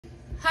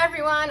Hi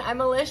everyone,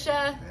 I'm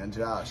Alicia. And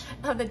Josh.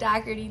 Of the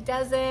Dougherty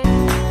Dozen.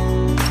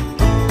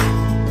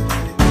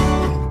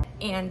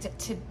 And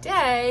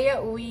today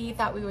we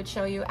thought we would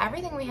show you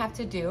everything we have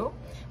to do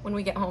when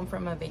we get home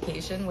from a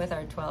vacation with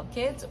our 12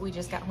 kids. We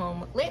just got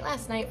home late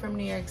last night from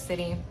New York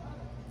City,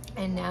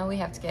 and now we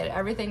have to get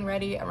everything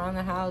ready around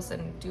the house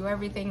and do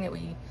everything that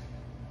we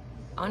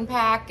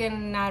unpack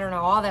and I don't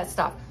know, all that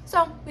stuff.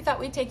 So we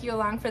thought we'd take you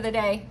along for the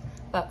day.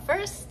 But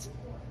first,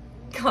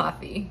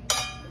 coffee.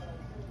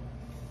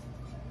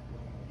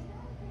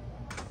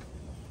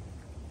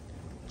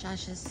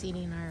 Josh is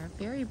seeding our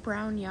very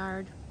brown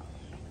yard.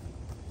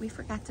 We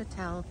forgot to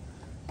tell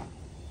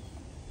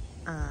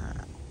our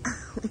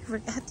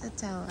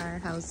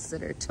house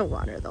sitter to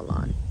water the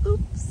lawn.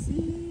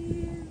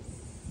 Oopsies.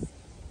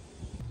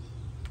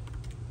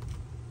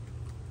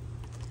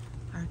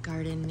 Our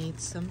garden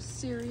needs some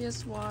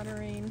serious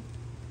watering.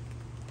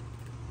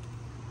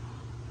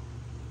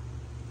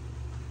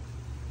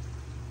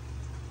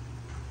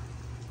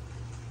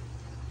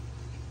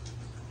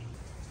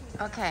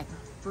 Okay,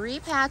 Bree,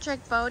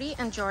 Patrick, Bodie,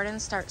 and Jordan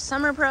start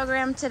summer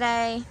program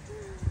today,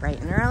 bright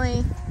and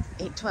early,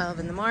 8:12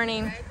 in the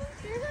morning. Wait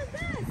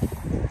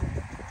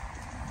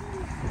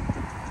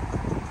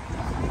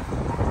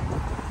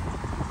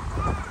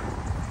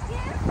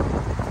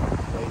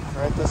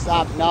for it to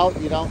stop. No,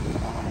 you don't.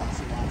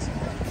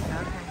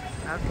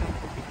 Okay.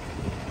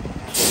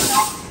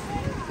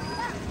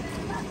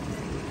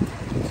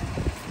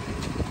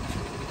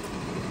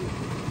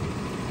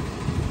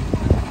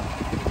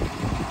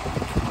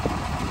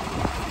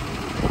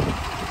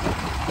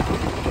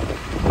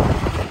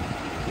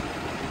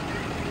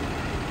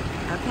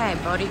 Okay,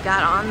 Bodie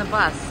got on the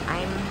bus.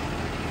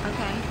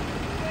 Okay.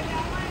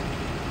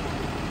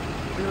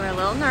 We were a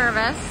little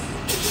nervous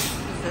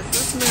because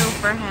this was new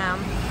for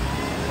him.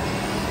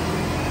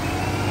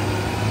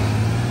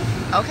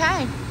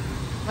 Okay.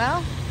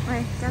 Well,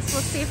 I guess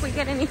we'll see if we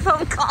get any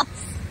phone calls.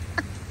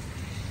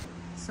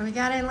 So we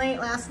got in late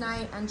last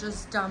night and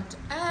just dumped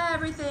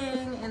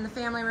everything in the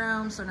family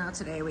room. So now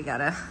today we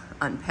gotta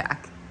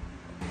unpack.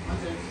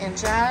 And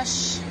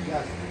Josh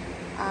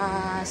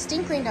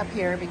steam cleaned up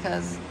here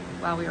because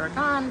while we were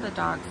gone, the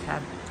dogs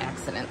had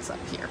accidents up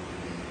here.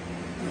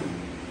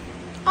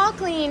 All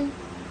clean.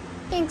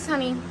 Thanks,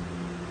 honey.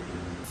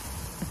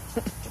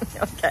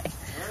 Okay,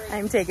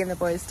 I'm taking the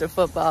boys to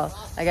football.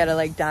 I gotta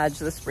like dodge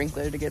the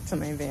sprinkler to get to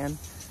my van.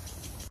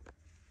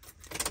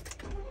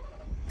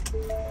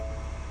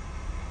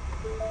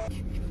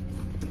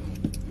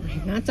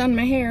 I've not done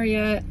my hair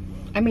yet.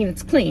 I mean,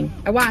 it's clean.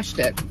 I washed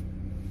it.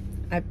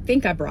 I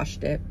think I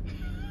brushed it.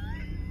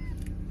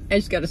 I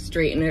just gotta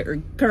straighten it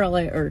or curl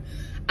it or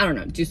I don't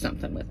know, do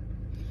something with it.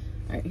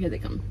 All right, here they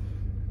come.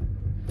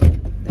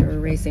 They were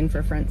racing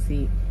for front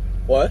seat.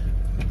 What?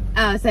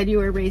 Said you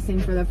were racing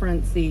for the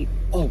front seat.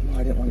 Oh, no,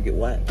 I didn't want to get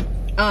wet.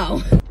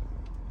 Oh. I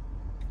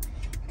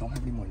don't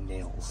have any more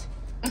nails.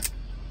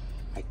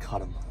 I cut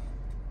them.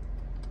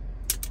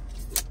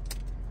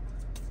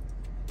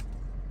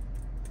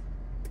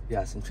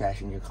 Yes, I'm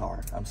trashing your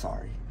car. I'm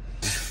sorry.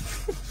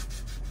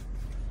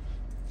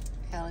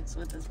 Alex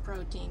with his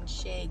protein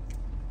shake.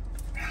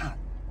 God.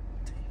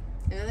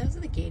 Yeah, those are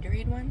the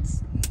Gatorade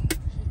ones.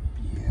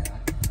 Yeah.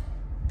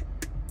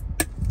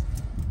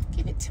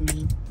 Give it to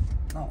me.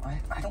 No, I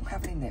don't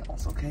have any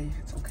nails, okay?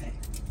 It's okay.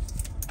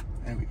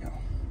 There we go.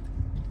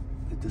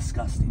 They're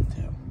disgusting,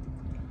 too.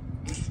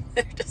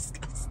 They're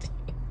disgusting.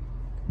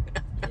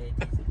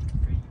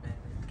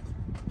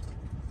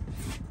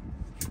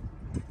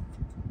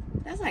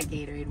 That's not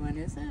Gatorade one,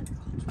 is it?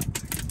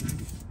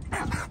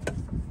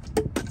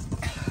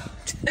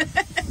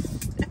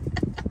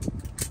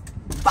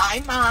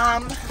 Bye,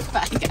 Mom.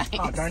 Bye, guys.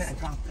 Oh, darn it, I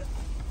dropped it.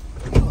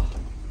 Oh.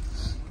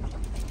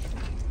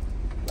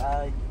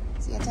 Bye.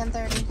 See you at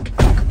 10:30.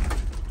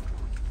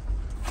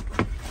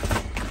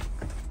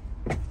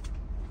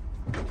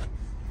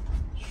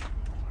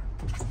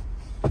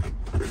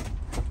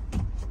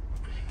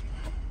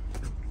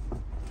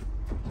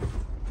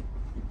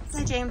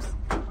 Hi, James.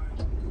 All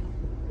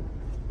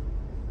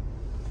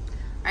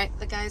right,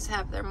 the guys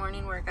have their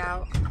morning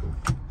workout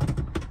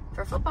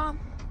for football.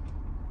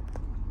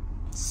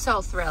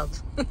 So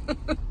thrilled.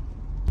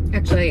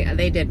 Actually,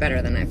 they did better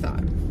than I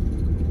thought.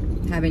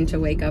 Having to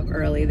wake up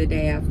early the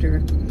day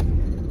after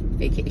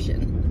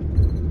vacation.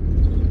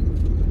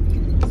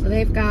 So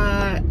they've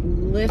got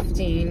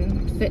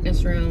lifting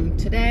fitness room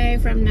today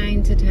from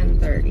 9 to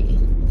 10:30.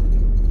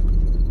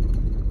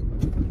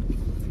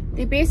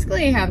 They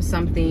basically have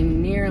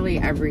something nearly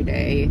every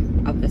day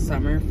of the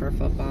summer for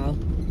football.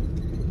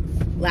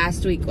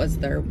 Last week was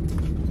their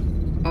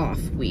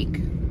off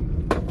week.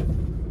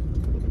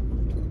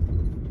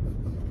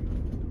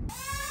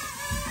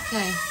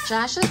 Okay,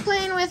 Josh is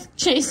playing with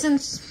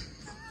Jason's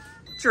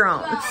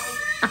drone. What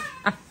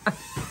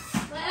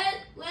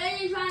are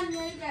you trying to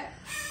make it?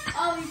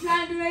 Oh, he's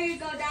trying to make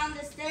it go down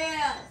the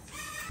stairs.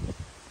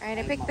 All right,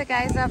 I picked the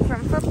guys up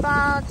from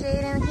football.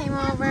 Jaden came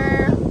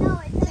over.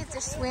 Kids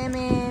are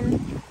swimming.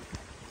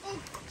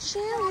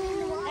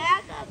 Chilling.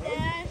 I got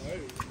this.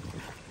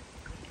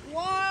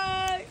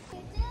 What?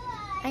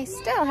 I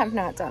still have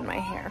not done my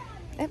hair.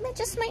 It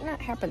just might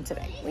not happen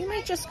today. We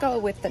might just go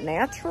with the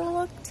natural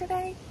look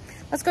today.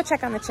 Let's go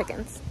check on the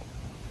chickens.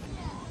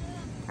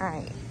 All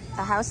right,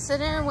 the house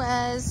sitter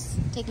was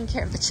taking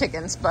care of the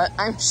chickens, but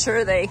I'm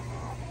sure they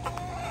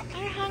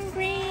are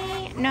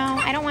hungry. No,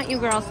 I don't want you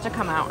girls to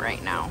come out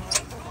right now.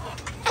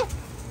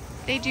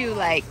 They do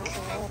like,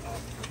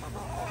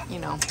 you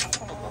know,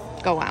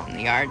 go out in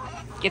the yard,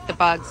 get the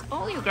bugs.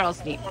 Oh, you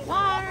girls need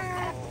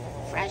water,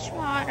 fresh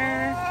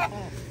water.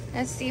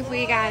 Let's see if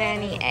we got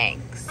any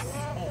eggs.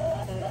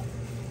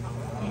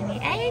 Any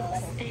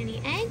eggs?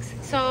 Any eggs?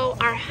 So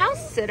our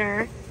house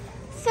sitter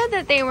said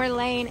that they were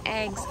laying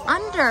eggs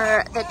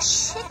under the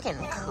chicken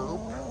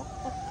coop.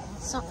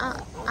 So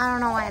I don't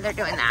know why they're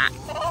doing that.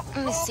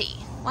 Let me see.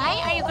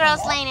 Why are you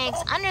girls laying eggs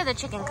under the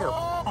chicken coop?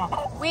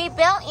 We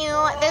built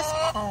you this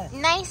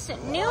nice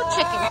new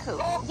chicken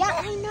coop. Yeah,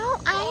 I know.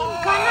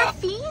 I'm gonna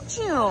feed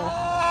you.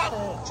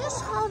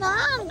 Just hold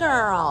on,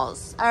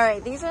 girls. All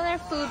right, these are their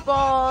food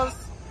bowls.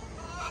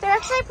 They're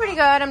actually pretty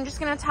good. I'm just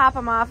gonna top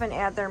them off and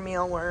add their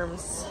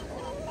mealworms.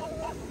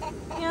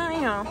 Yeah, I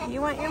know.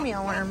 You want your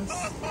mealworms.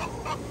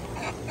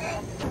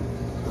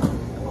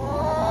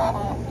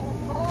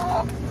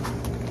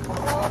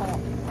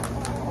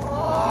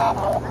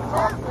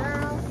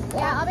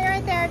 Yeah, I'll be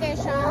right there,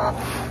 Deshaun.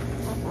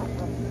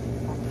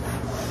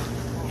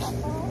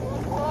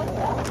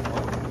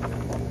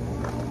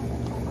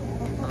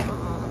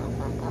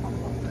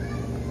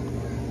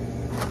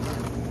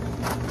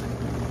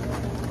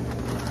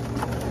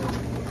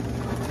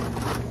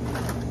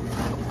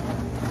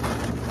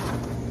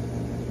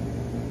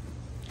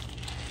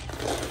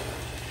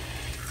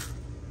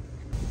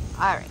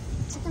 All right,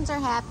 chickens are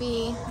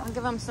happy. I'll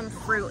give them some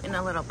fruit in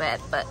a little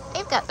bit, but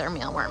they've got their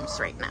mealworms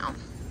right now.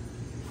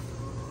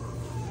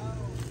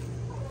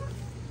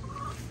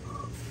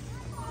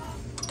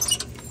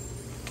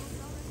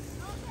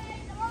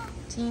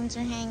 Teams are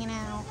hanging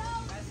out.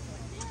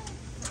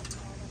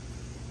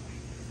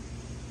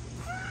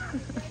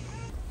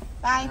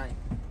 Bye.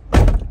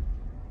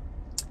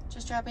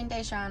 Just dropping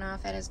Deshaun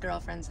off at his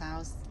girlfriend's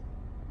house.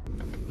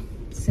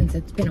 Since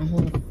it's been a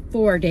whole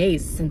 4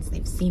 days since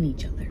they've seen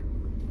each other.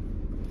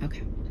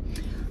 Okay.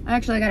 I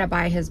actually gotta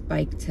buy his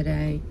bike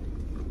today.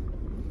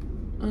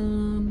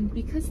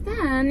 Because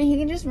then he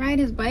can just ride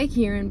his bike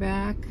here and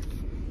back.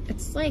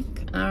 It's like,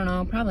 I don't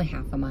know, probably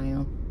half a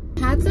mile.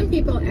 Had some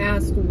people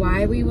ask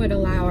why we would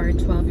allow our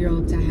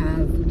 12-year-old to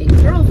have a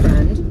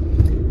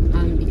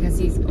girlfriend, because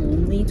he's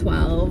only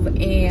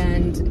 12,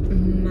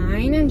 and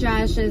mine and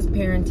Josh's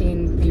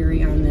parenting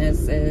theory on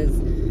this is,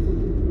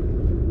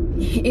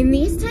 in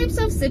these types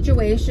of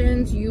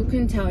situations, you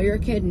can tell your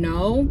kid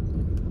no,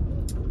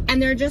 and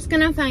they're just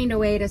gonna find a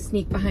way to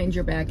sneak behind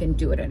your back and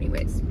do it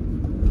anyways.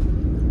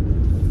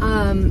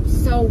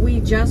 So we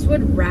just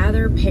would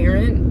rather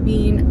parent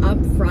being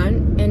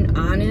upfront and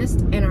honest,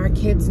 and our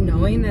kids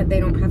knowing that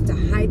they don't have to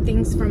hide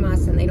things from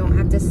us and they don't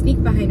have to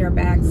sneak behind our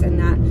backs, and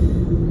that,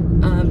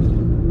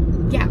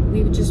 yeah,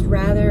 we would just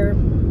rather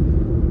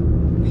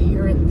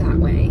parent that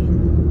way.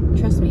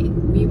 Trust me,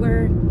 we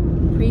were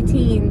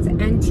preteens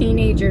and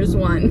teenagers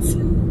once.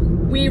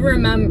 We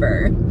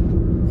remember.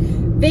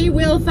 They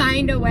will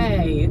find a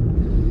way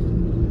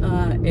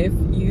if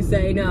you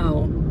say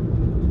no.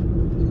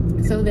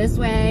 So this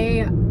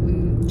way,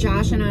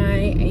 Josh and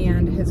I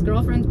and his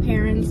girlfriend's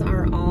parents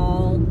are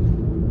all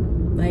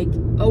like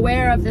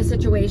aware of the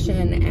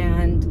situation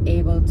and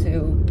able to,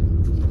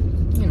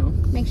 you know,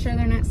 make sure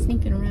they're not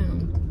sneaking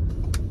around.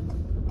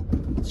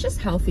 It's just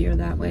healthier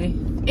that way,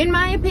 in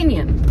my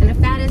opinion. And if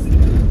that is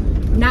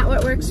not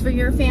what works for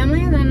your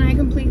family, then I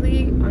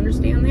completely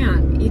understand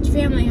that. Each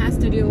family has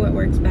to do what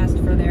works best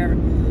for their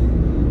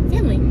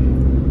family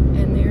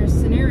and their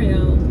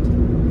scenario.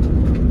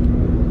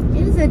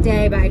 It is a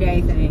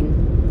day-by-day thing.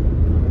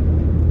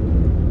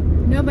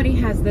 Nobody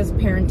has this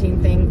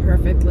parenting thing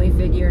perfectly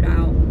figured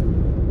out.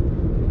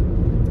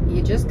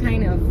 You just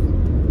kind of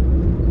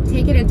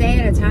take it a day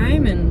at a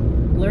time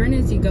and learn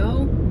as you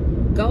go.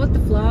 Go with the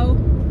flow.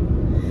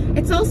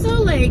 It's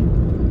also like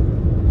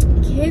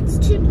kids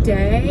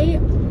today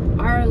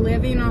are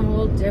living a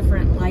whole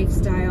different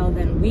lifestyle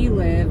than we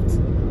lived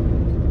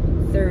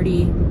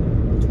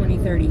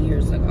 20-30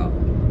 years ago.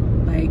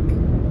 Like,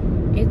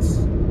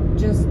 it's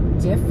just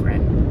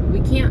different. We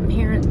can't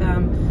parent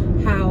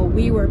them how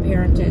we were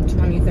parented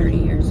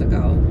 20-30 years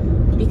ago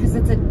because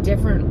it's a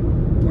different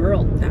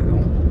world now.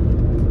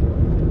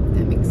 If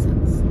that makes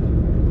sense.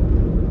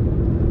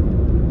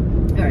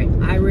 All right,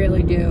 I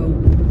really do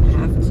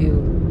have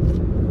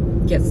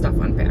to get stuff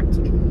unpacked.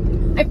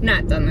 I've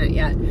not done that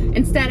yet.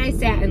 Instead, I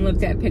sat and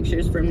looked at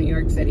pictures from New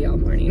York City all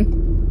morning.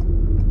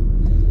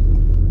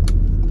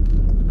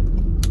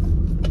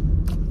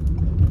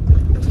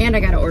 And I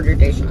gotta order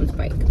Deshaun's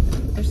bike.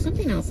 There's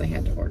something else I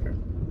had to order.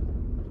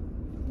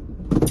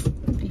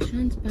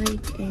 Deshaun's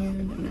bike,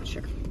 and I'm not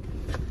sure.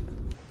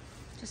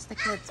 Just the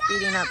kids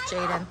beating up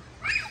Jaden.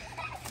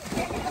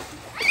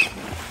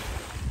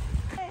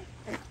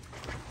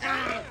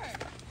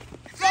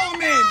 Throw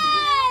him in!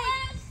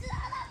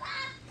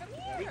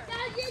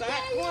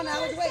 Come on,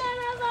 Alex, wait.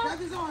 Grab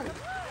his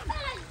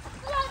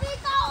Let me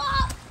go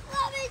up.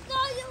 Let me go,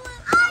 you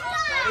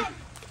little.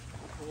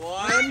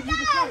 One,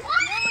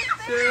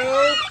 two,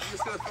 I'm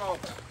just gonna throw it.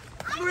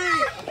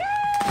 Three.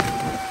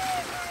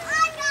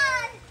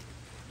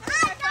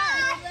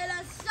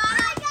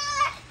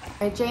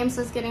 All right, James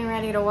is getting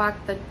ready to walk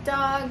the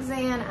dogs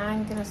and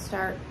I'm gonna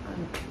start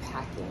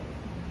unpacking.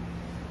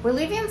 We're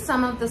leaving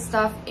some of the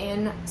stuff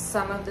in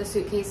some of the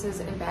suitcases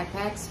and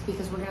backpacks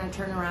because we're gonna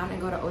turn around and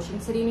go to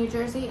Ocean City, New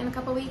Jersey in a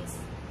couple weeks.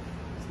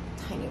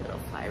 Tiny little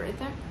fly right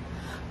there.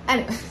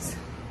 Anyways,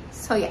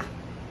 so yeah.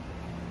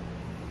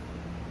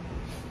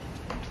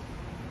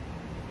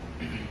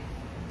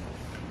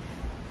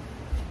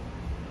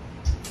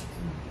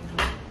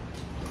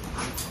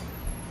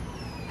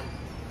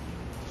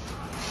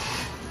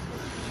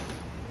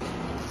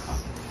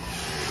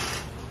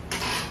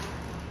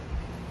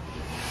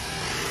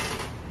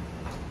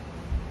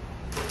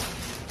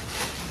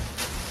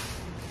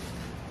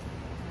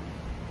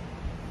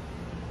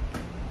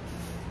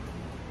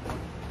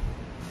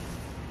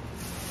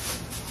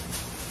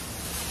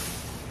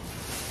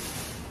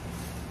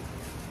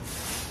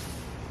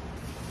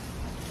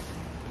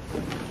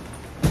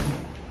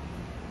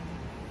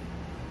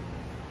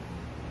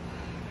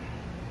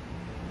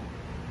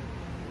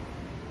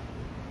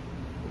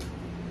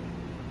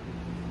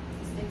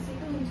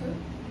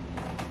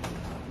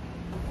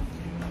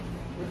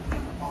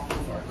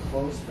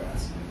 Clothes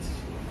baskets.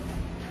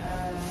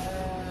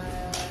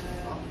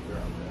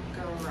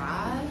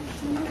 Garage?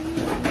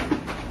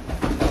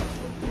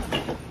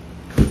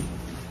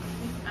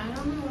 I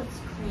don't know what's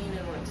clean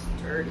and what's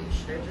dirty.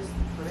 Should I just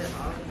put it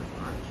all in the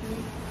laundry?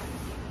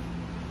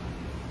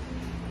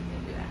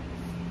 Maybe that.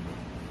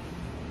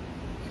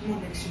 Come on,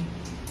 Nixie.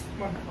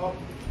 Come on, up.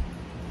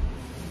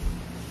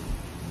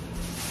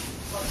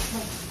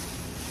 Come on.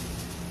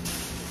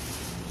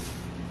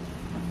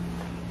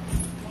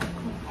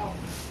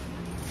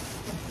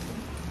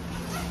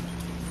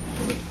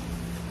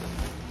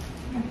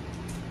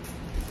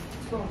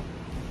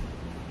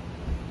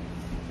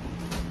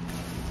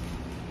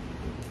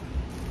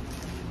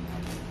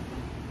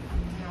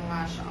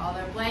 Wash all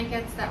their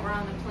blankets that were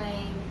on the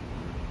plane.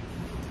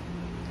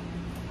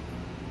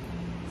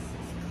 This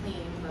is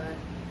clean but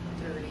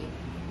dirty.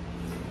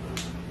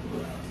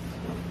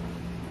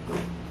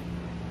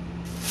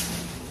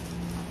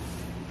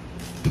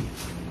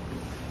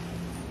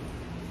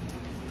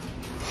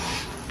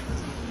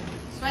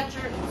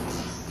 Sweatshirt.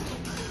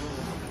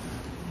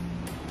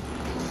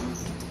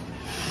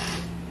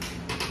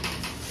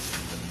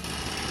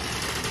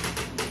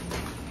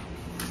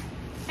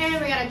 And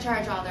we gotta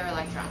charge all their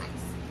electronics.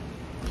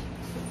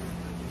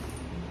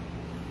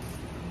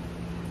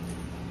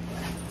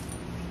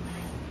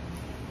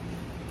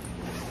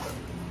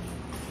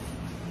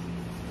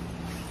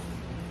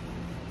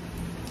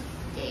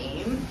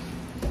 Game.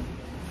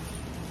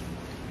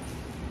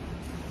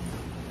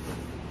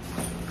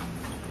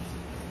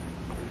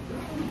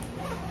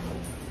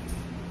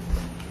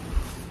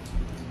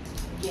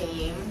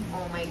 Game.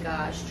 Oh my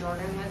gosh,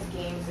 Jordan has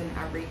games in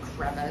every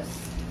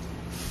crevice.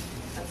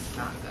 That's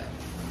not good.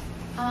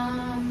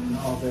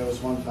 No, there was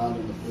one found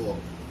in the pool.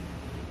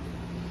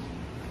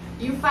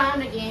 You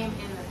found a game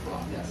in the pool.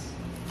 Yes.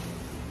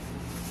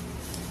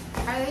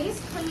 Are these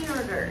clean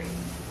or dirty?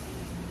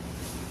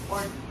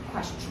 Or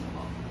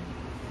questionable?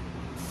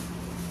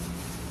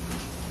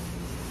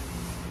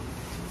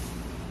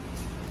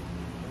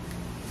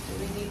 Do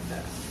we need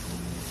this?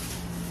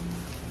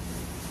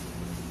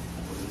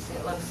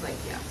 It looks like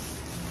yes.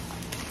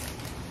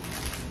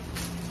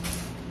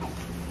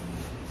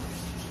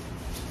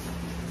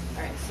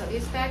 Alright, so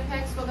these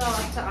backpacks will go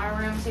up to our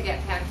room to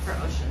get packed for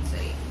Ocean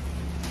City.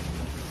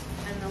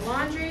 And the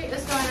laundry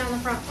is going on the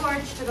front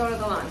porch to go to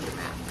the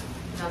laundromat.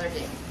 Another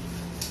game.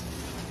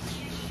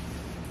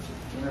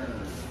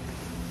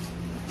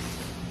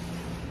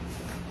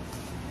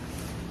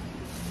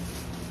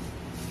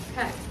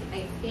 Okay,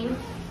 I think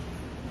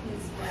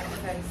his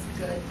backpack's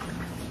good.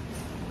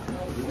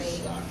 Oh, wait.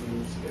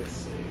 Stockings get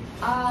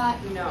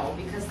saved. No,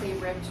 because they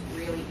ripped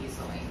really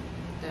easily.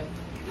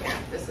 Yeah,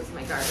 this is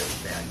my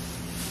garbage bag.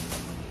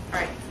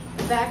 Alright,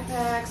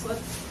 backpacks,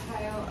 let's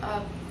pile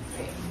up.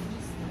 Wait,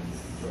 what is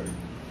this?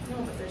 No,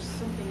 but there's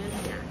something in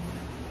here.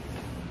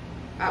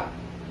 Oh.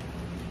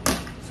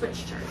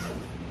 Switch charts.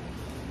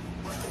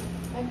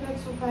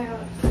 Backpacks will pile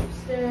up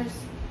upstairs.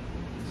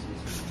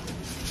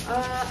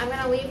 I'm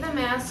gonna leave the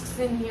masks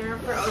in here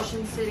for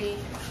Ocean City.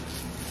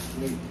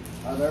 Wait,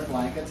 are there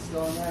blankets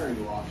still in there, or are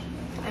you washing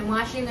them? I'm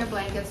washing their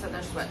blankets and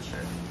their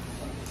sweatshirt.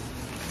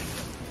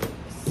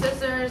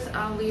 Scissors,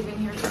 I'll leave in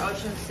here for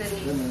Ocean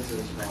City. Then this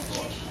is not to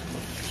wash.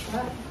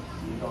 What?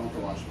 You don't have to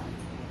wash mine.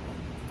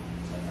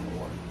 It's like number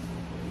one.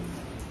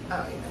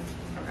 Oh,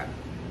 yeah. Okay.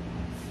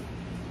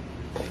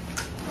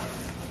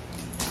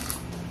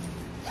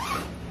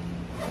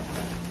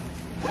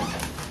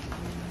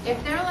 If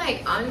they're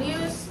like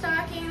unused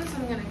stockings,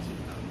 I'm gonna keep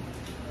them.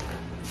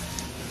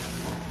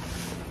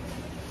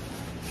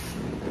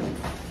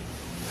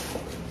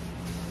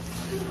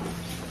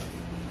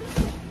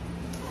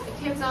 The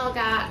kids all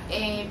got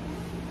a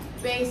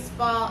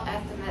baseball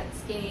at the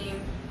Mets game.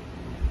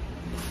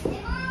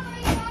 Hey, Mom, are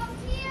you out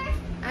here?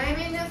 I'm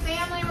in the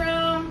family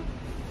room.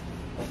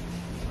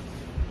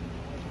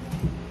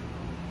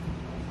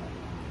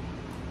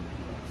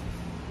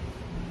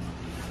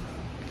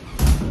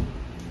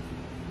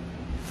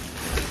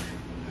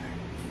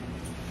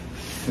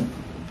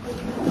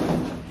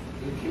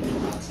 You keep your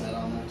hot set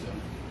on there too.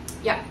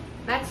 Yep,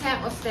 Mets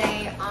hat will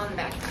stay on the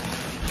back.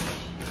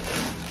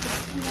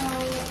 No,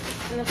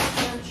 in the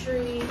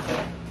pantry.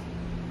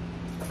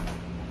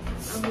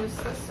 Oh, who's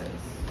this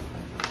is?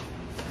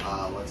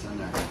 What's in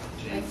there?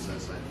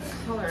 James's, I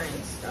think.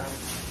 Coloring stuff.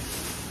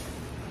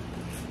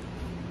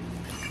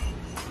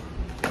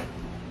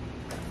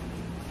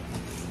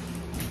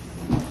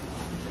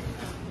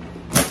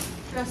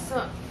 Dress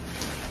up.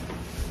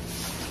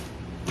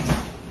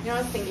 You know, I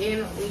was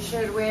thinking we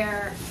should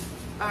wear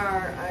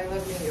our I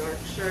Love New York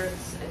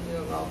shirts and do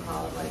a roll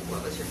call of like,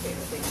 what was your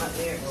favorite thing about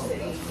New York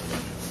City?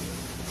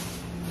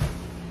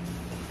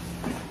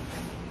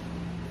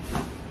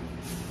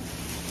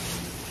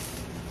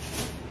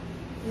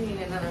 We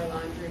need another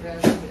laundry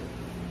basket.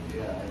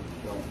 Yeah, I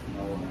don't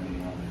know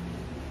any other.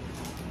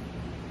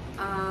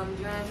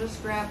 Do you want to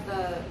just grab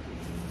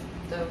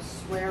those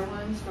square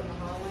ones from the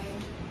hallway?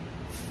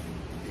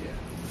 Yeah.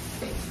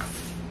 Thanks.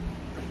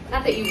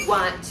 Not that you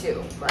want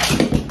to, but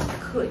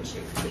could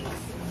you please?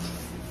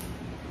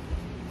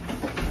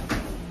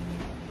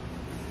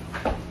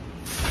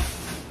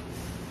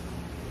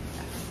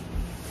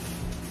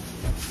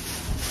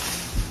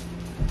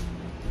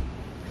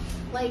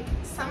 Like,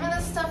 some of the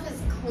stuff is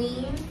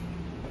clean,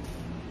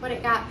 but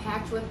it got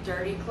packed with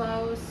dirty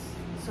clothes,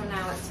 so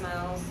now it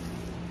smells.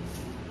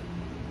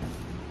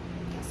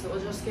 So we'll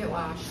just get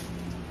washed.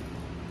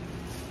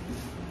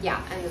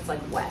 Yeah, and it's like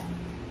wet.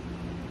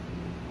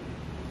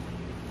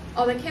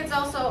 Oh, the kids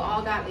also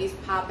all got these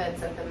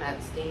Pop-Its at the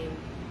Mets game.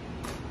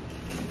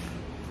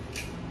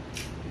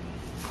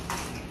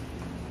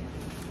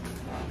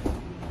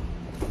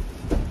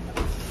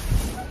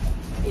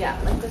 Yeah,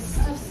 like this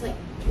stuff's like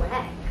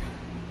wet.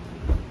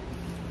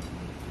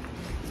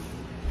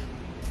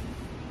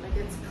 Like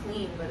it's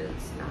clean, but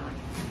it's not.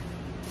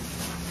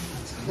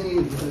 It's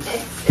clean, but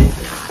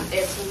It's not.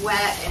 It's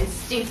wet and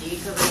stinky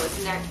because it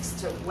was next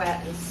to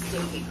wet and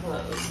stinky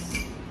clothes.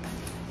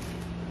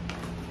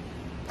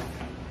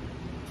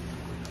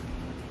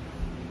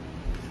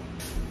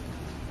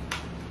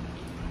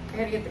 I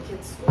gotta get the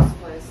kids school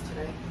supplies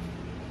today.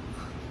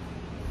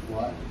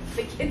 what?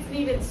 The kids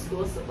needed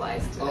school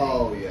supplies today.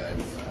 Oh, yeah, I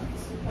knew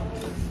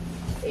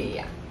that.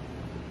 Yeah.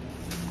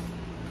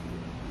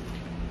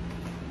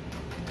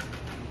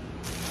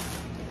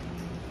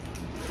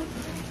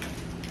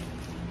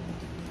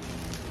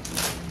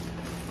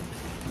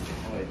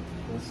 Oh, wait,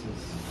 this is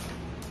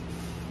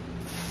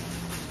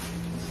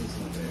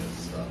Nevaeh's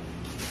stuff.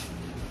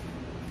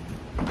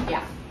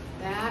 Yeah.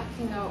 That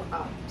can go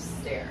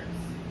upstairs.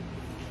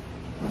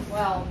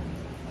 Well,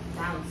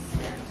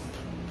 downstairs.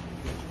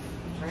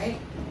 Right?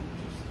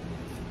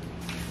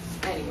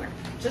 Anywhere.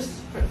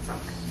 Just put it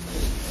somewhere.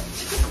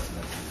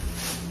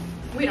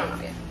 We don't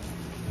know yet.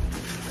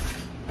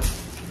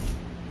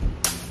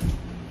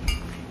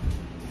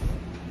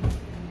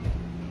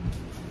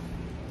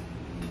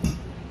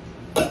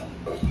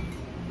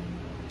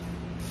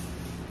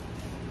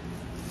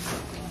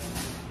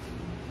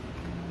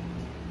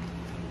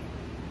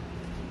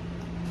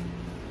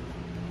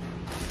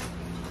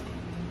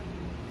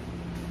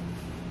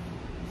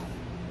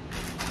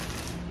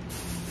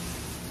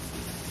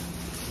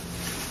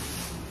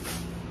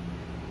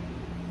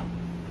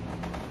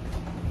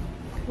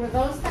 Were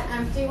those the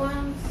empty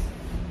ones?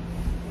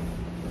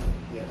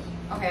 Yes.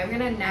 Okay, I'm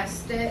gonna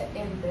nest it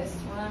in this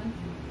one.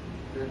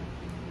 Here.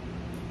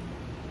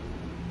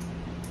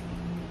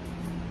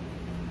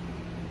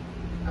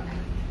 Okay.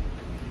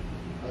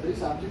 Are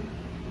these empty?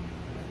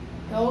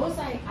 Those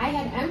I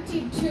had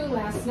emptied 2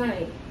 last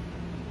night.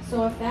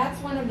 So if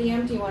that's one of the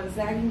empty ones,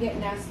 that can get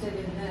nested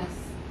in this.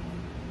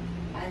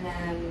 And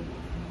then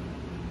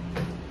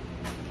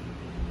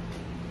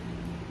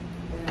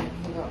it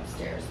can go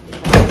upstairs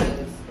because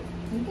I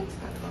think it's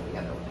gonna go the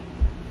other way.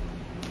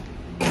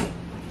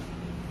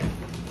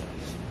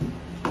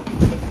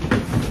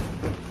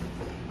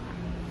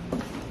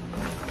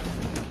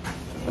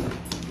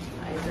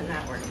 Why is it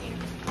not working?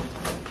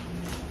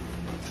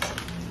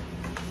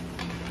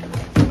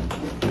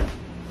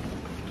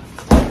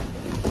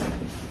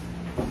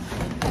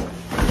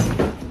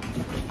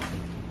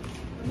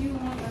 What do you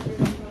want under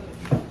the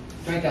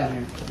clothes? Right down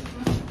here.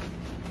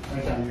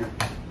 Right down here.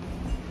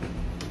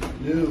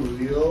 New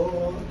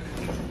York.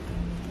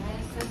 Why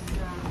is this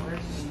not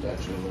working?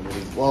 Statue of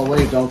Liberty. Well,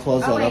 wait, don't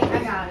close Oh that wait, up. I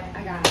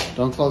got it.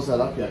 Don't close that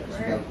up yet, because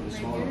we Where? gotta put a Right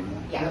smaller here? one in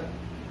there. Yeah.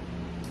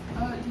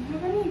 Do you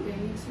have any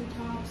bathing suit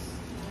tops?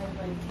 I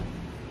like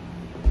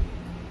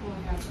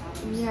only have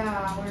bottoms.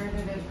 Yeah, where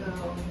did it go?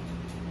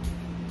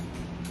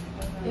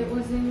 It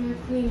was in your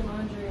clean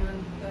laundry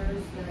on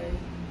Thursday.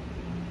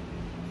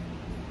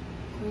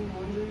 Clean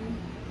laundry.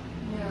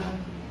 Yeah.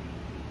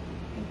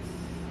 It's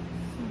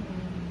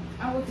somewhere.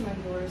 I'll look in my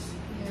drawers.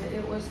 Yeah,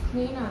 it was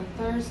clean on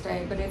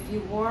Thursday, but if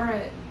you wore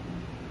it,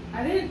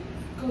 I didn't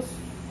go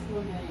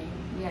swimming.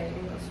 yeah, you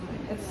didn't go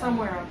swimming. It's Yeah.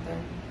 somewhere up there.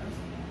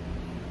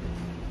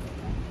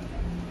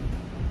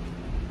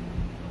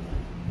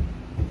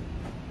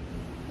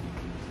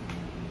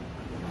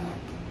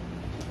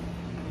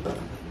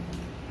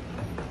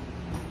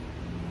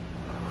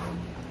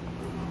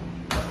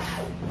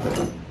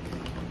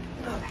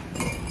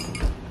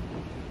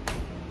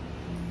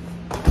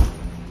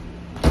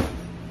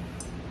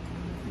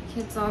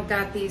 Kids all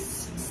got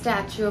these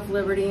Statue of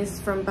Liberties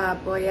from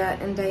Bob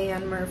Boyette and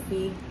Diane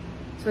Murphy.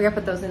 So we gotta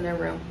put those in their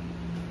room.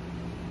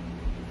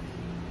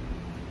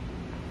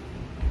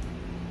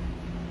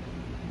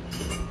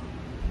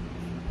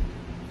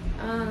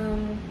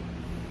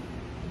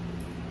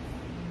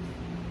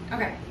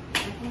 Okay, I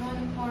can go on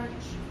the porch.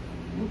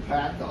 Who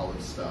packed all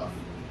this stuff?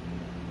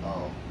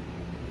 Oh.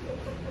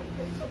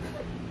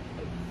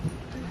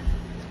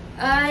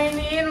 I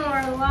need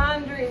more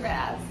laundry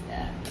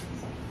baskets.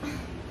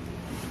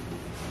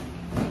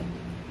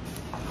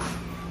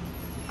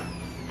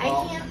 I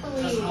can't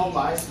believe. I'll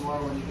buy some more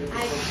when you get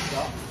I this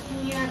stuff.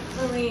 can't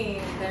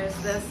believe there's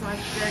this much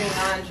dirty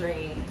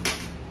laundry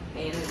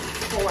in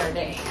 4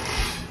 days.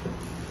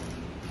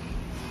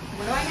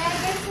 What do I gotta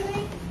get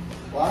today?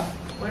 What?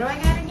 What do I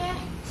gotta get?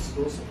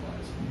 School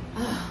supplies.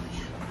 Oh,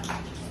 yeah.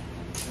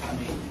 I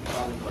mean,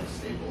 probably like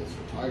Staples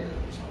or Target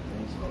or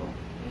something, so.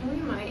 We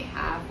might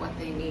have what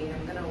they need.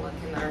 I'm gonna look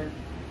in our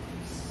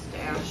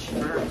stash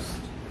first.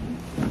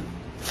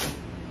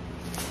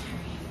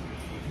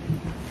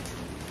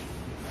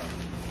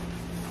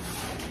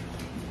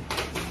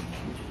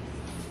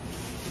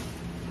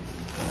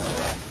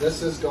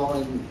 This is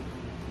going,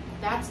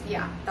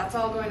 That's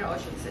all going to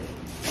Ocean City.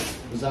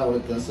 is that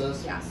what this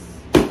is? Yes.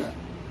 Okay.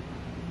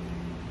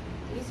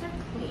 These are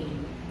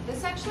clean.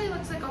 This actually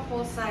looks like a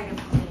whole side of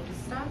clean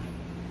stuff.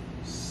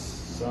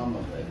 Some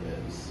of it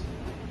is.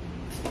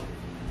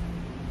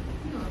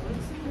 No, it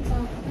looks like it's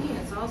all clean.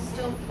 It's all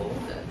still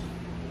folded.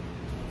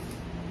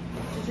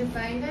 Did you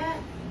find it?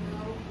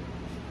 No.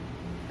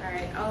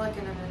 Alright, I'll look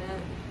in a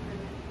minute.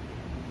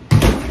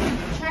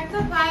 Check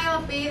the pile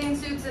of bathing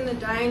suits in the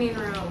dining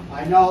room.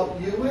 I know,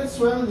 you went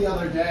swimming the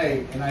other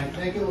day, and I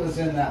think it was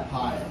in that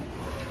pile.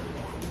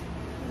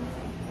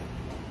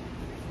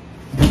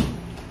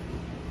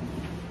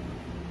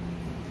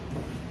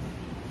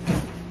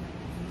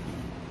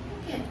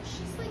 Look at,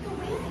 she's like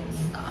awake and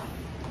stuff.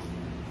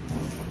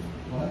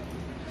 What?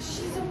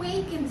 She's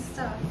awake and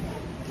stuff.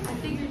 I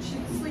figured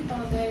she'd sleep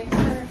all day.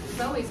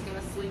 She's always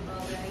gonna sleep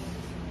all day.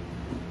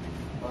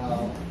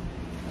 Well,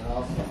 it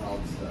also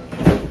helps that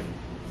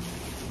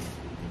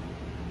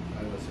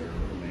I was her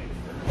roommate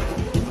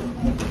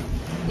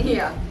for.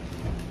 Yeah.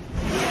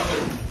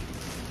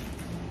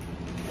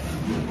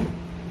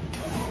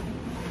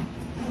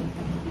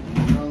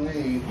 No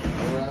need,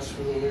 no rest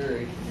for the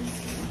weary. This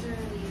is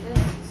dirty. This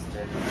is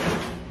dirty.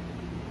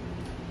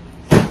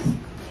 This is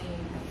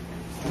clean.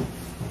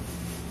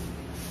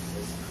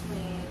 This is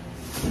clean.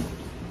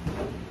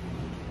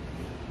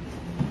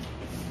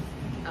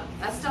 Oh,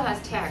 that still has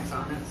tags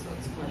on it, so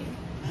it's clean.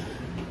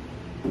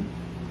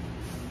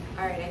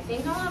 Alright, I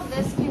think all of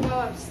this can go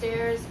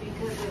upstairs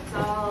because it's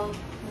all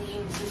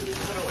clean to be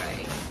put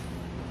away.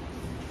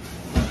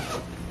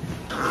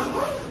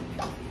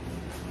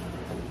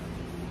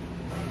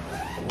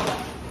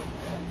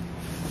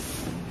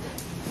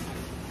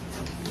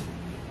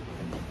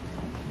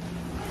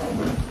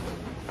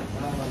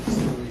 Not like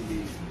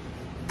silly.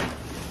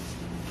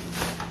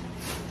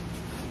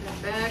 The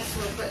bags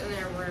we'll put in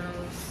their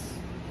rooms.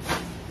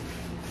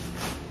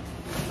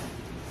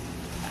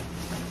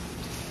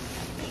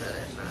 I'm sure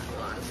there's not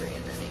laundry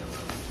in any of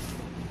them.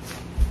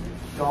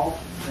 Don't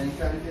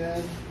think I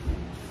did.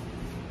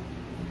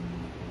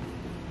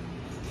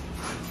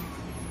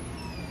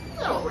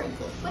 Little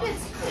wrinkle, but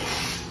it's clean.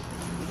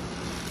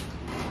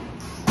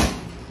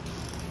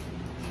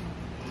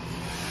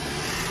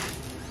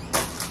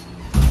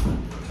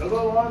 To the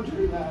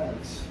laundry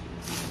bags.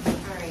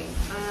 Alright,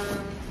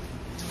 I'm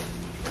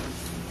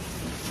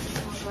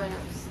going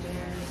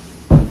upstairs.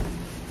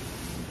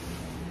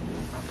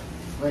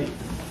 Wait.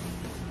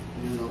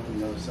 You didn't open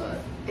the other side.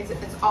 It's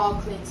all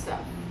clean stuff.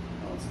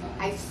 No, it's not.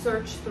 I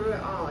searched through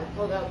it all. I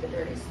pulled out the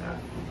dirty stuff.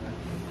 Okay.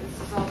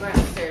 This is all going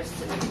upstairs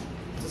to be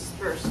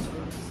dispersed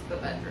amongst the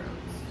bedrooms.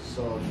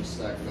 So just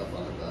stack it up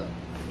on the bed.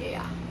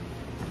 Yeah.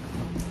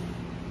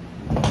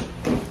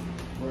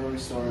 Where are we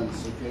storing the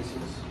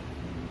suitcases?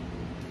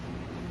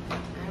 I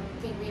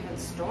don't think we even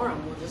store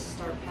them. We'll just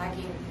start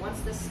packing once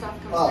this stuff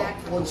comes Oh,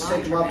 back from let's the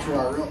take them up to laundromat.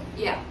 our room.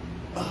 Yeah.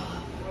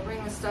 We'll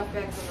bring the stuff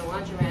back from the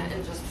laundromat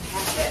and just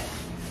pack it.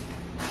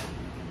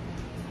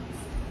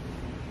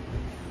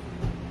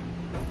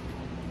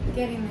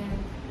 Getting there.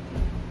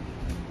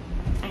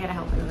 I gotta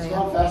help her. It's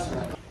not fast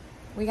enough.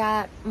 We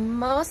got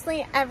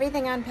mostly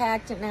everything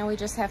unpacked and now we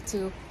just have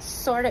to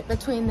sort it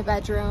between the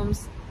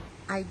bedrooms.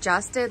 I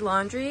just did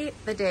laundry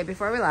the day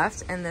before we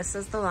left and this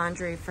is the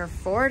laundry for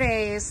 4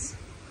 days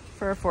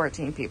for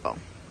 14 people.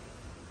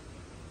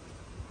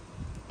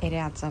 It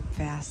adds up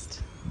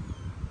fast.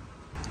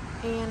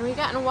 And we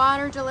got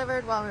water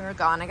delivered while we were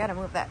gone. I gotta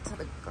move that to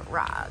the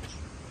garage.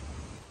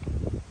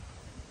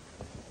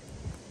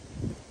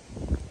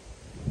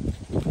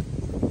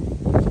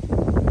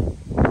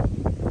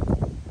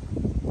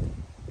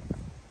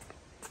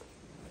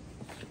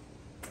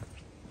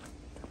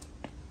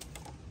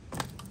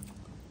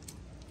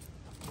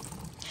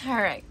 All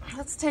right,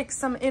 let's take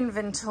some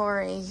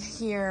inventory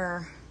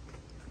here.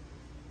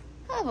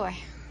 Oh boy.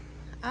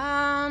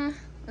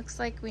 Looks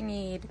like we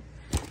need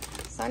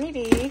Sunny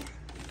D,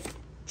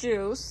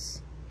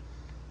 juice,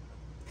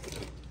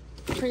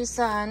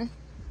 Pre-Sun,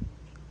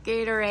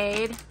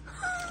 Gatorade.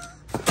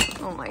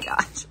 Oh my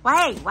gosh.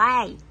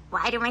 Why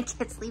do my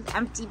kids leave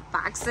empty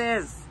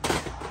boxes?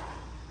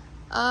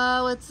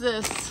 What's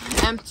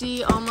this?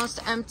 Empty,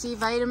 almost empty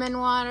vitamin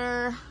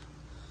water.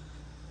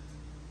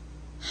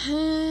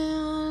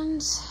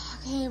 And,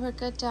 okay, we're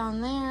good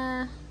down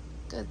there.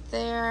 Good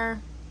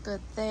there,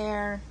 good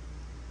there.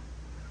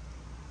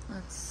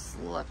 Let's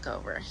look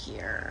over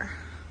here.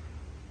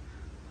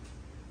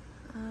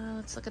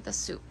 Let's look at the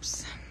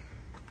soups.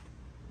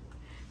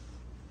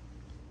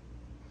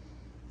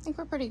 I think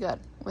we're pretty good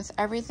with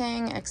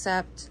everything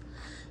except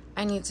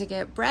I need to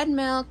get bread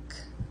milk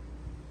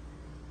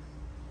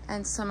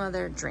and some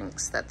other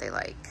drinks that they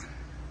like.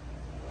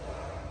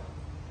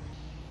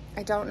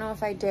 I don't know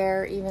if I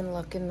dare even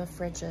look in the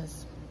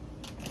fridges.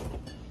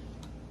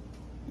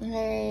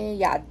 Okay,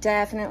 yeah,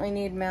 definitely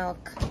need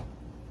milk.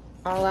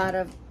 All out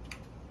of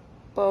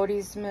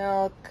Bodie's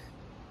milk.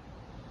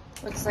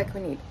 Looks like we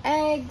need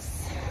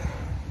eggs.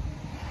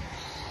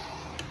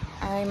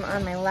 I'm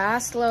on my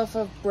last loaf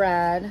of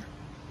bread.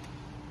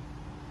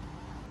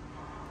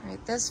 All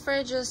right, this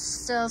fridge is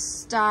still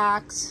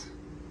stocked,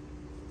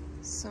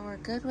 so we're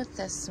good with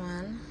this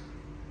one.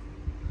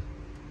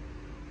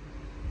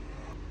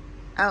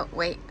 Oh,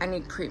 wait, I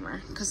need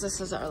creamer because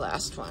this is our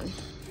last one.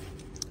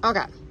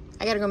 Okay,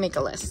 I gotta go make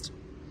a list.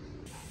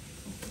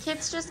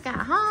 Kids just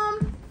got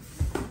home.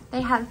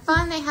 They had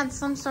fun. They had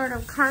some sort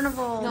of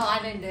carnival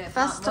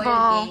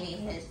festival.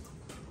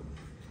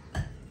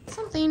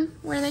 Something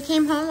where they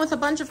came home with a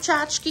bunch of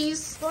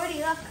tchotchkes. Gordy,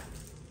 look.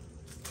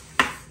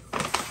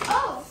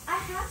 Oh, I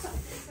have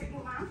something for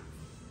you, Mom.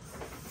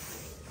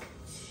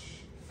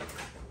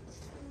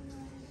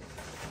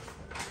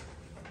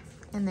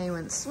 And they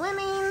went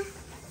swimming.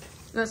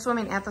 Go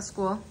swimming at the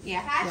school.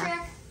 Yeah.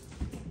 Patrick.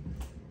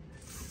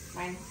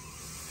 Mine.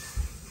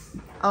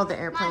 Oh, the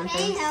airplane Mom, can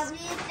you things. help me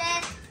with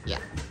this?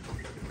 Yeah.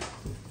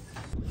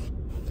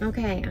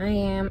 Okay, I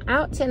am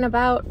out and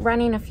about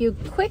running a few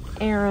quick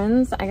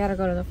errands. I gotta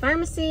go to the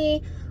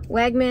pharmacy,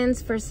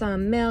 Wegmans for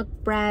some milk,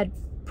 bread,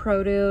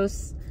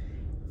 produce,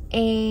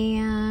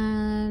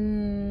 and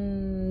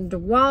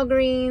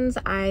Walgreens.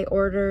 I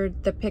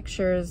ordered the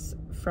pictures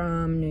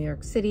from New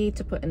York City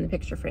to put in the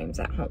picture frames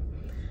at home.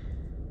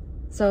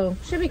 So,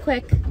 should be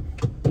quick.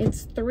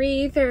 It's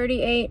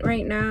 3:38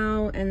 right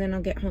now, and then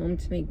I'll get home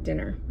to make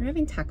dinner. We're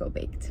having taco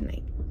bake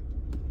tonight.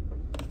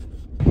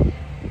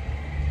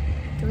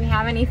 Do we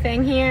have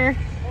anything here?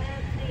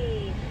 Let's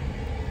see.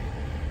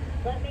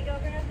 Let me go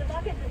grab the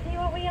buckets and see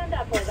what we end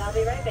up with. I'll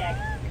be right back.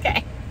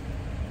 Okay.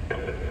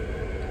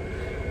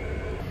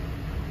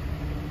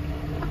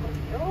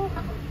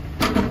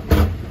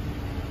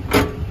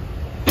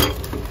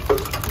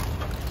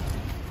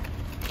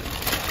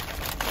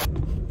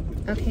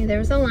 Okay, there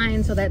was a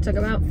line, so that took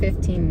about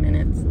 15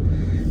 minutes.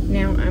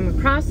 Now I'm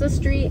across the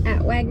street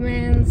at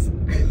Wegmans,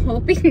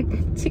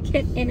 hoping to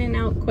get in and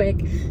out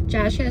quick.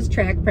 Josh has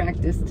track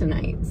practice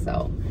tonight,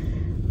 so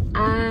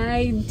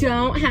I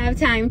don't have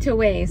time to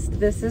waste.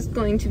 This is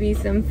going to be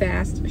some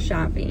fast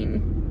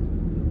shopping.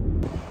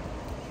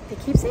 They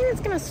keep saying it's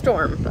gonna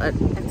storm, but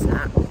it's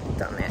not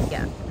done that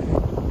yet.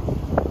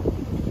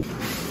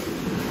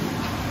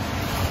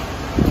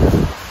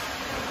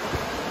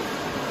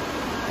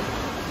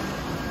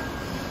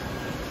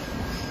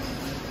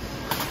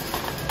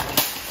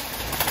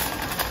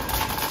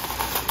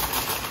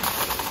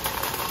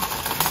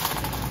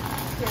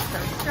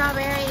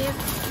 Strawberries.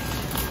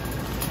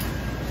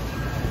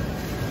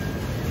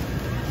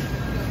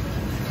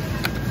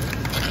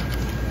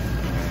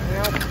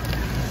 Nope.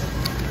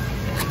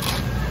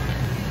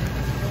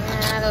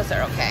 Yeah, those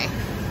are okay.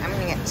 I'm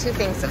gonna get 2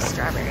 things of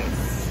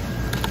strawberries.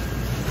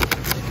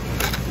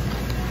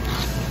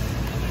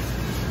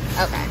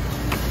 Okay.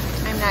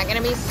 I'm not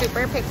gonna be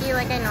super picky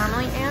like I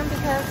normally am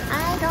because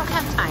I don't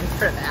have time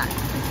for that.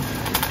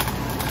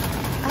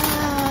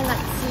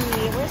 Let's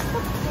see. Where's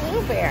the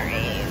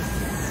blueberries?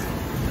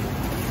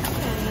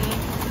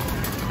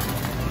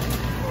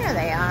 There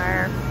they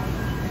are.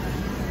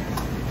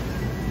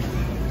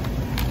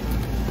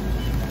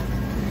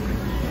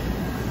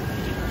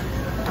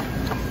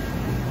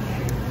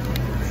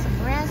 Some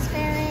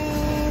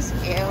raspberries.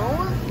 Ew.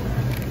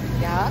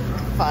 Yuck.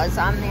 Fuzz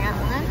on that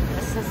one.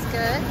 This is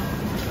good.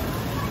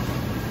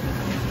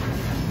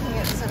 We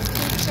got some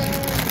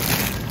peaches.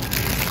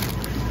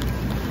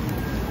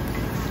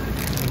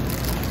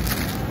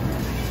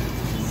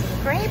 Some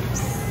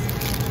grapes.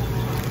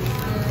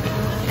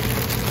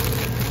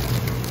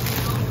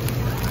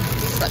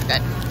 Look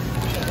good.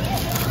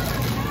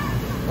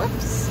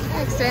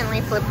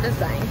 flip the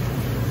sign.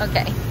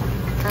 Okay.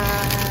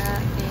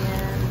 And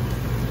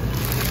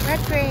red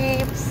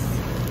grapes.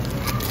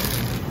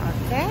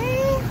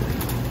 Okay.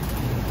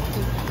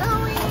 Keep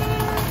going.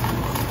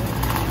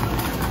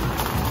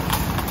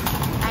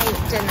 I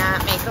did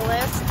not make a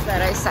list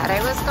that I said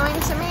I was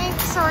going to make,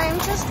 so I'm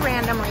just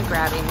randomly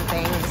grabbing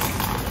things.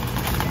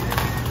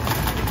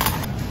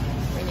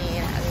 We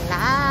need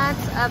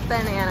lots of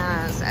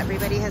bananas.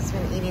 Everybody has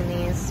been eating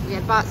these. We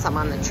had bought some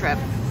on the trip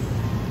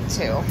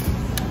too.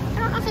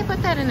 I don't know if I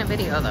put that in a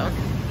video though.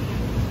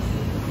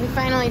 We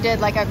finally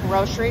did like a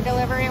grocery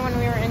delivery when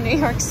we were in New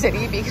York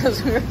City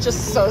because we were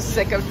just so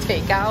sick of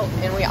takeout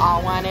and we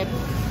all wanted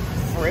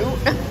fruit.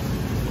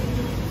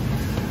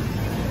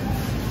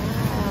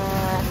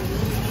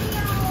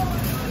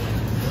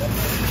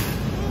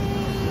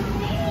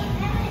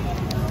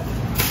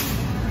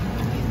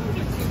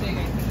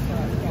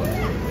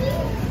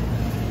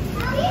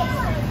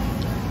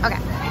 Okay,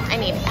 I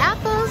need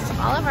apples.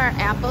 All of our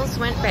apples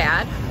went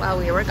bad while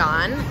we were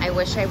gone. I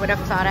wish I would have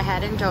thought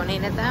ahead and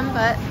donated them,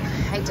 but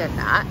I did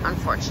not,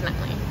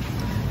 unfortunately.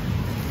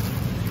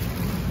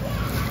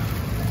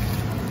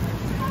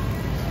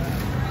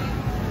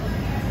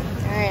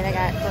 All right, I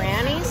got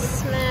Granny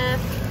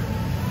Smith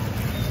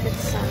with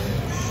some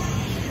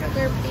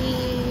sugar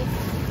beet,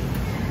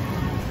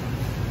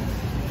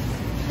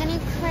 Honey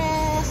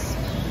Crisp,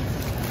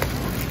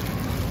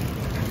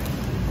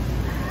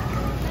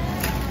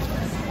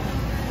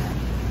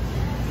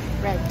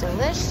 Red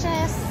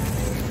Delicious,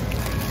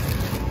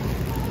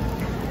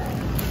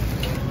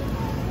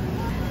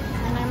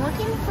 and I'm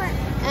looking for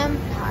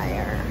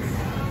Empire.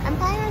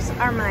 Empires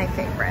are my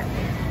favorite.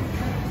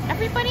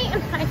 Everybody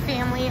in my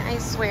family, I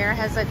swear,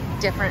 has a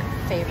different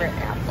favorite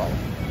apple.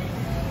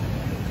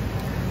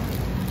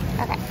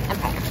 Okay,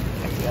 Empire.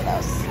 A few of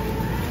those.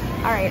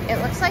 All right, it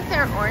looks like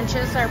their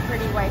oranges are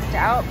pretty wiped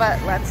out,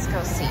 but let's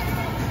go see.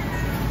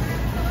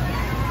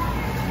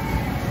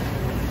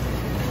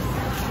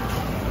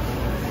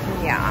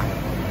 Yeah,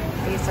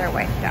 these are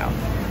wiped out.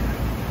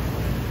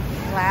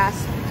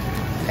 Last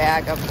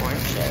bag of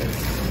oranges.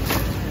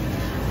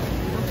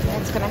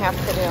 That's gonna have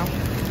to do.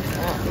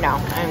 No,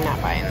 I'm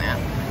not buying that.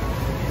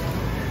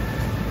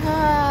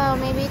 Oh,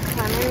 maybe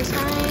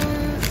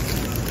clementines?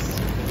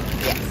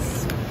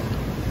 Yes.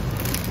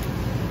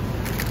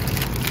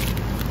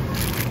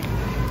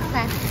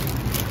 Okay.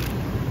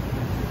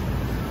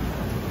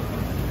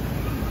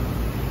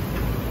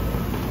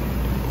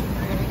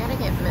 Alright, I gotta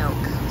get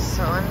milk.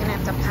 So I'm gonna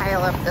have to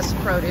pile up this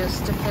produce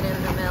to fit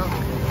in the milk.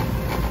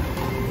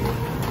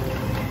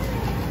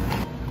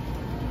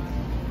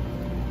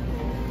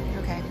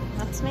 Okay,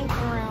 let's make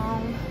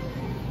room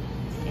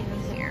in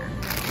here.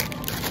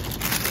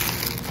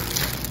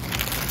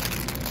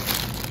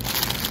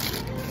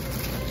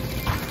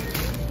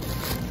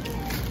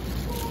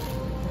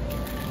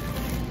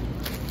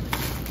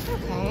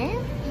 Okay,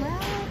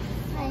 well,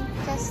 I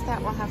guess that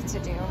will have to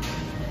do.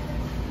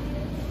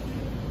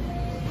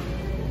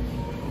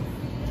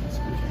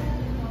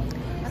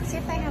 Let's see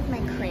if I have my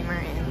creamer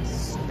in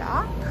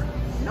stock.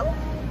 Nope.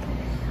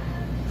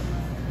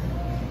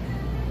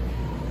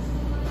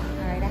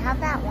 Alright, I have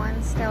that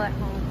one still at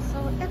home,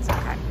 so it's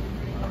okay.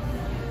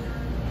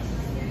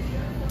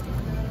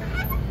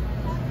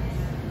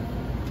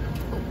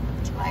 Ooh,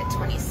 July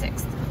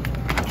 26th.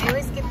 I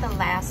always get the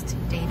last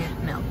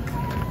dated milk.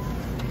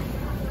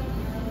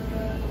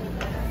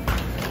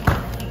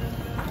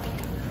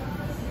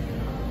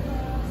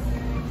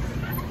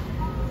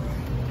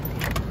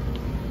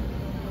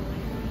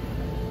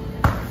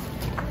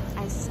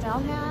 I still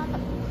have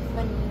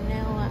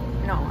vanilla,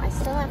 no, I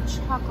still have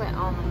chocolate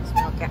almond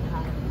milk at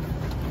home.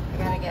 I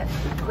gotta get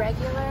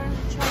regular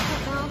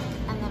chocolate milk,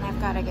 and then I've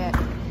gotta get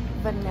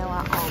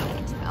vanilla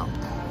almond milk.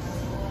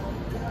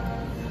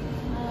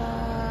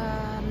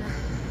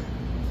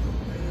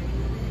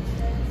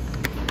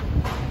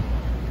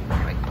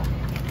 There we go.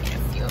 Get a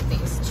few of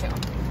these too.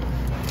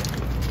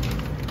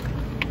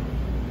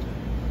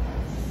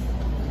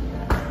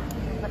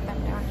 Put them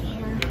down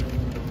here.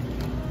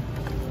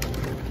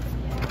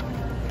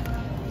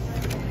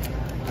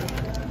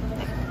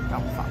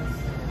 Don't fall.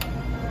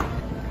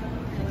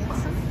 Can I get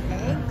some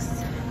eggs?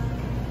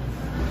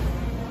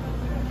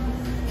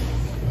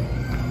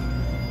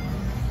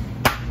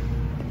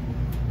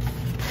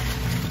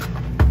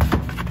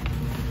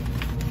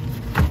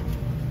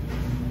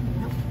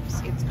 Nope,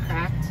 see, it's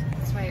cracked.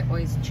 That's why I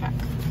always check.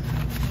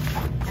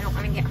 I don't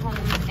want to get home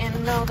and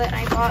know that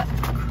I bought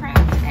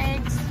cracked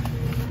eggs.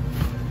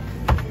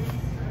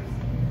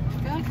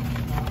 Good.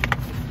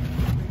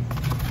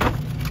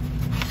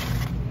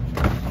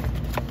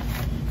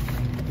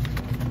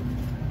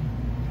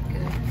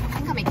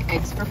 I'll make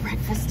eggs for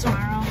breakfast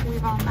tomorrow.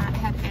 We've all not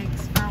had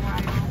eggs for a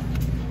while.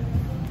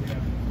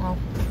 Well,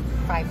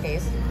 5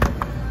 days.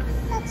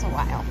 That's a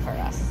while for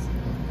us.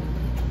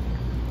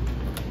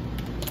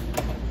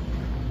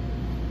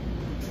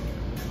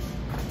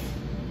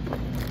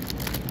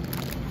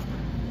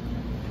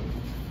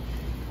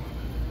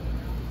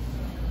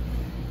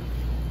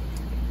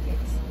 Get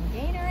some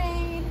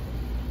Gatorade.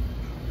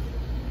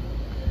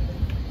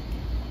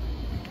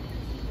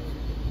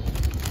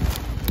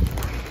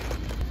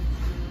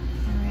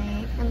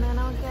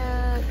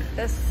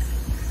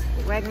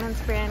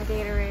 Wegmans brand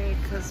Gatorade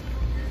because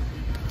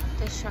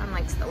Deshaun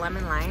likes the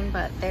lemon lime,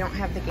 but they don't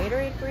have the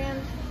Gatorade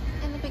brand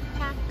in the big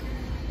pack.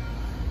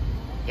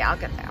 Yeah, I'll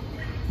get that.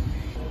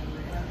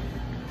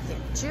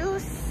 Get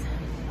juice.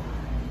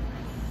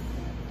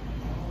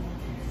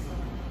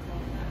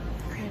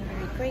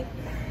 Cranberry grape.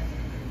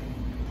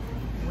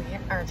 We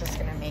are just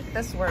gonna make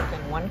this work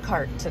in one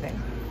cart today.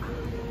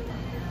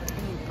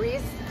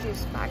 Breeze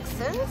juice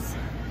boxes.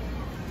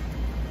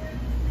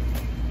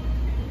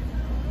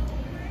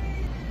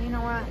 You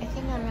know what? I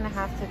think I'm gonna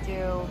have to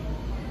do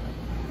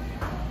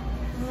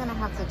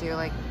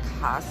like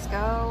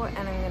Costco,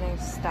 and I'm gonna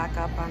stock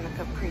up on the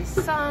Capri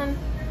Sun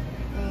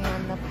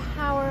and the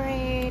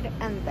Powerade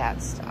and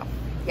that stuff.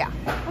 Yeah,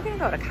 we're gonna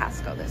go to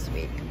Costco this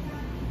week.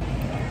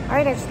 All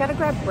right, I just gotta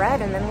grab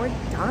bread and then we're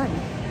done.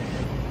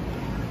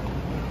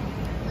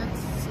 Let's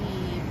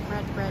see,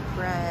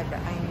 bread.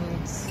 I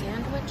need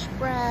sandwich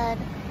bread.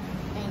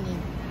 I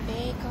need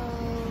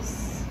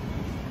bagels.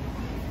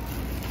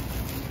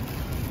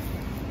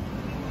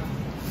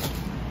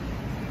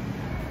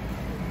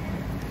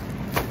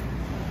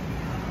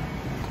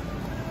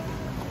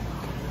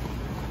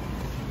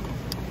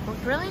 We're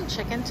grilling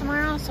chicken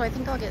tomorrow, so I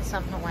think I'll get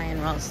some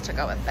Hawaiian rolls to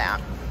go with that.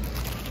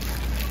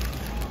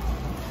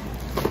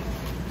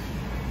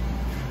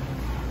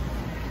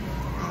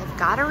 I've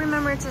got to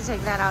remember to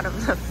take that out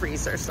of the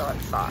freezer so it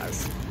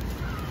thaws.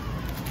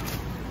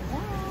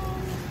 1,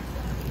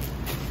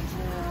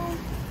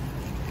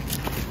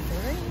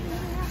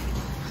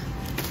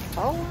 2, 3,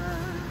 4.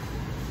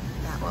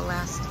 That will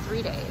last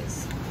 3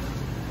 days.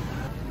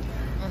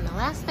 And the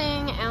last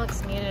thing,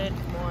 Alex needed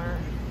more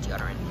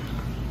deodorant.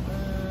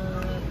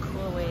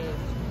 Cool Wave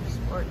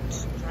Sport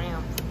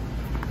Triumph.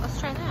 Let's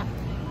try that.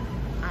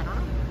 I don't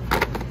know.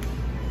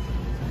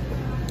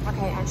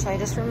 Okay, actually, I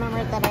just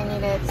remembered that I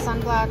needed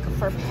sunblock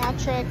for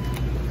Patrick,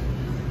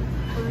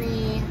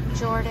 Bree,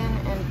 Jordan,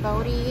 and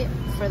Bodie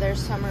for their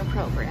summer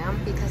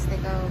program because they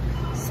go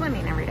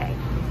swimming every day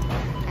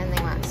and they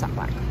want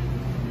sunblock.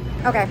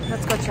 Okay,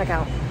 let's go check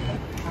out.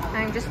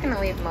 I'm just gonna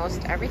leave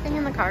most everything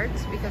in the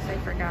carts because I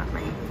forgot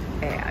my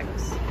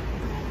bags.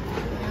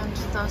 And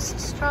those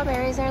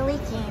strawberries are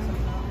leaking.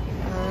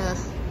 Ugh.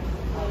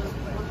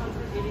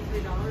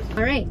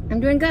 All right, I'm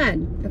doing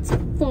good. It's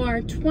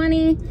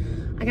 4:20.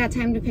 I got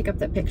time to pick up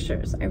the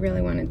pictures. I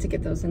really wanted to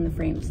get those in the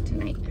frames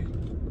tonight.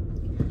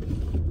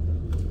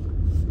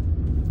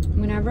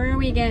 Whenever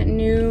we get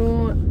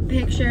new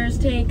pictures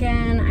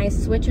taken, I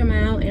switch them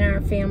out in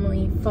our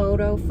family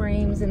photo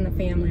frames in the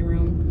family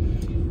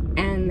room.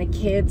 And the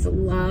kids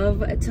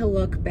love to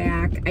look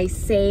back. I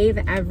save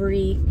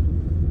every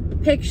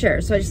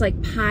picture. So I just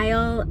like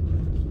pile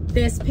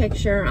this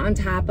picture on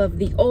top of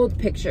the old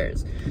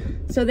pictures.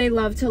 So they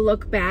love to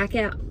look back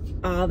at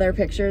all their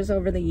pictures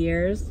over the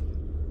years.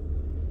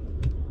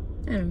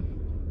 I don't know.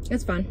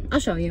 It's fun. I'll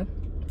show you.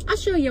 I'll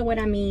show you what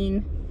I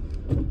mean.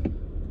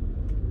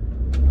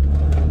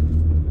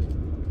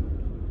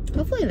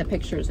 Hopefully the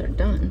pictures are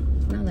done,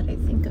 now that I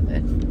think of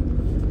it.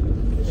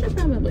 I should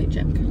probably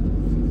check.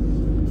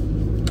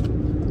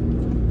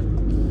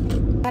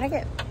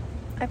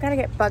 I've got to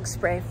get bug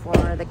spray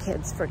for the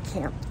kids for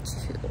camp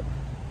too.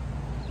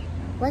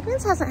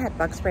 Wegmans hasn't had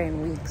bug spray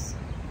in weeks,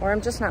 or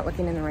I'm just not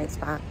looking in the right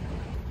spot.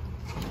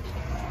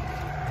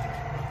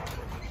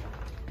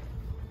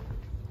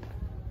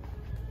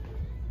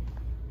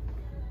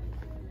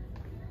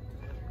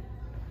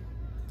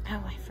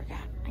 Oh, I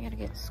forgot. I gotta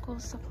get school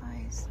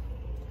supplies.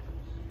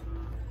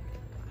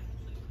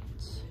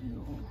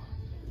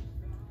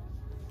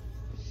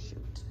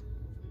 Shoot.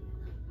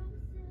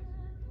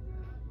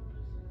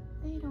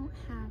 They don't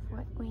have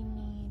what we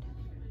need.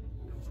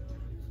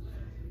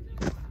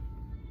 Bug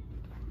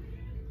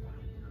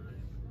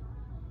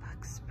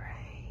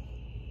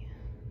spray.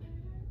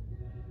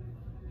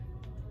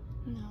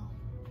 No.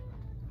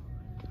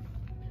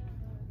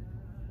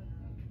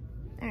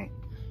 All right.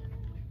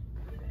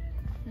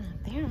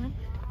 Not there.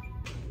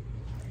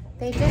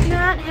 They did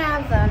not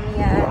have them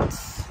yet.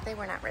 They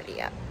were not ready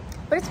yet.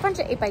 But it's a bunch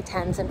of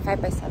 8x10s and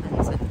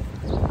 5x7s.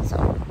 So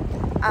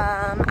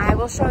I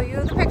will show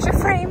you the picture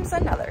frames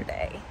another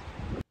day.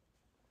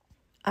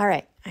 All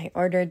right, I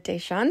ordered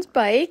Deshaun's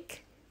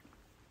bike.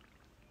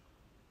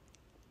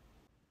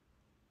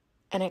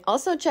 And I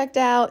also checked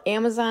out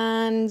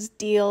Amazon's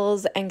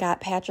deals and got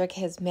Patrick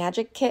his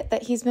magic kit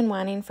that he's been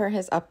wanting for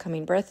his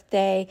upcoming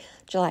birthday,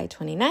 July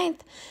 29th.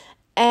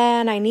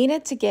 And I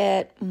needed to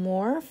get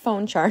more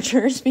phone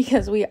chargers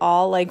because we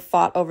all like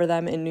fought over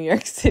them in New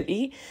York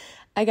City.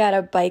 I got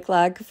a bike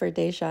lock for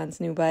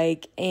Deshaun's new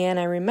bike, and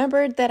I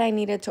remembered that I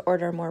needed to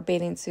order more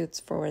bathing suits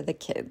for the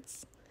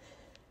kids.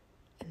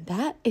 And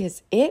that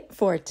is it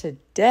for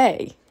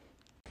today.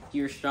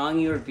 You're strong,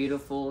 you are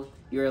beautiful,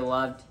 you are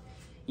loved,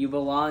 you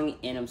belong,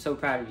 and I'm so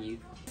proud of you.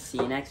 See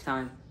you next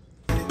time.